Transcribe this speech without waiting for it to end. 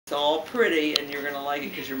It's all pretty, and you're going to like it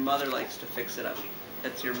because your mother likes to fix it up.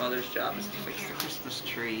 That's your mother's job, is to fix the Christmas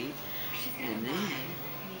tree. And then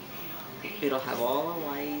it'll have all the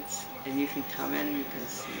lights, and you can come in and you can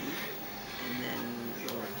see. And then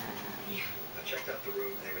we'll have,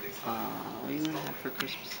 what do you want to have for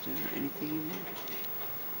Christmas dinner? Anything you want.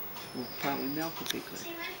 Well, probably milk would be good.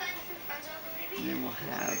 And then we'll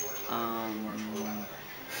have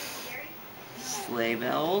sleigh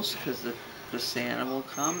bells, because the Santa will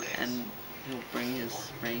come and he'll bring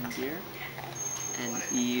his reindeer, and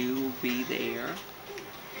you will be there,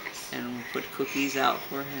 and we'll put cookies out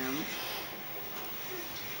for him.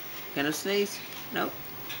 Gonna sneeze? Nope.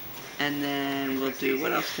 And then we'll do,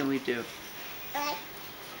 what else can we do?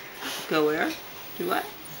 Go where? Do what?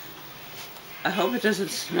 I hope it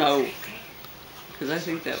doesn't snow, because I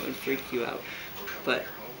think that would freak you out. But,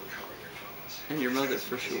 and your mother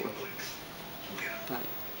for sure. But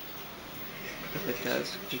if it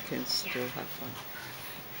does, we can still have fun.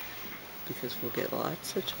 Because we'll get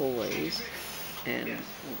lots of toys, and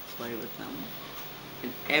we'll play with them.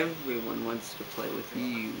 And everyone wants to play with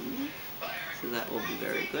you, so that will be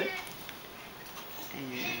very good. And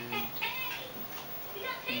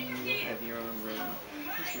you'll have your own room,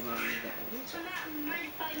 because you want to do that.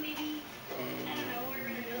 And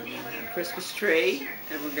we're going to have a Christmas tree,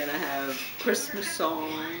 and we're going to have Christmas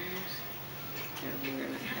songs, and we're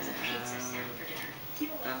going to have,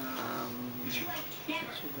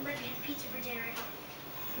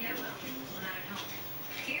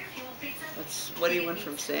 what do you want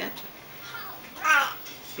from Santa?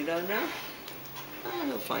 You don't know? Oh,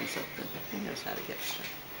 he'll find something. He knows how to get stuff.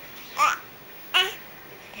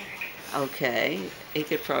 Okay, he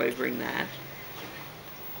could probably bring that.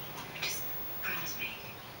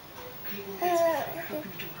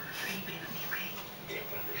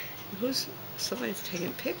 Somebody's taking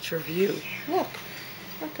a picture of you. Look,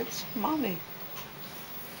 it's Mommy.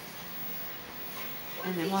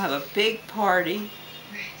 And then we'll have a big party,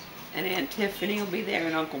 and Aunt Tiffany will be there,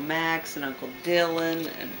 and Uncle Max, and Uncle Dylan,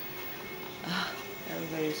 and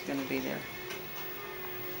everybody's going to be there.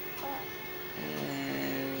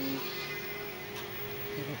 And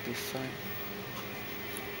it'll be fun.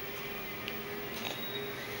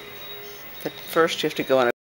 But first you have to go on a